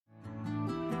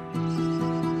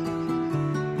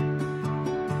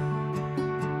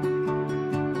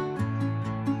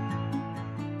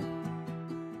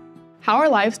How are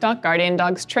livestock guardian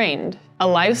dogs trained? A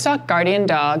livestock guardian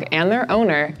dog and their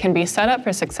owner can be set up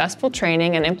for successful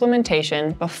training and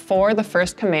implementation before the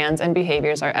first commands and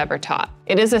behaviors are ever taught.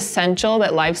 It is essential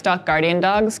that livestock guardian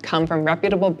dogs come from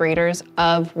reputable breeders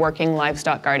of working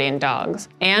livestock guardian dogs,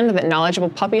 and that knowledgeable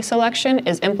puppy selection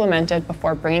is implemented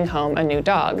before bringing home a new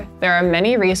dog. There are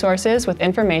many resources with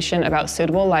information about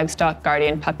suitable livestock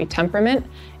guardian puppy temperament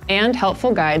and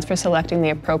helpful guides for selecting the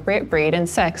appropriate breed and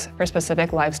sex for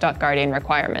specific livestock guardian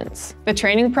requirements. The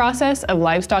training process of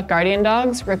livestock guardian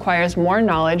dogs requires more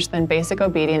knowledge than basic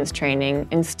obedience training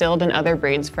instilled in other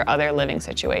breeds for other living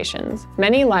situations.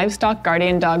 Many livestock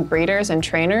guardian dog breeders and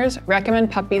trainers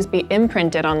recommend puppies be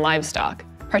imprinted on livestock,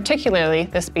 particularly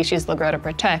the species they'll grow to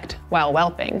protect while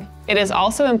whelping. It is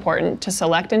also important to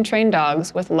select and train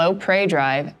dogs with low prey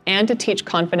drive and to teach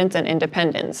confidence and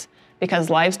independence,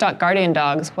 because livestock guardian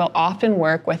dogs will often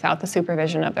work without the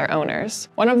supervision of their owners.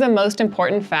 One of the most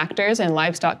important factors in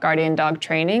livestock guardian dog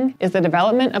training is the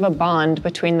development of a bond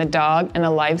between the dog and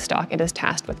the livestock it is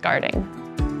tasked with guarding.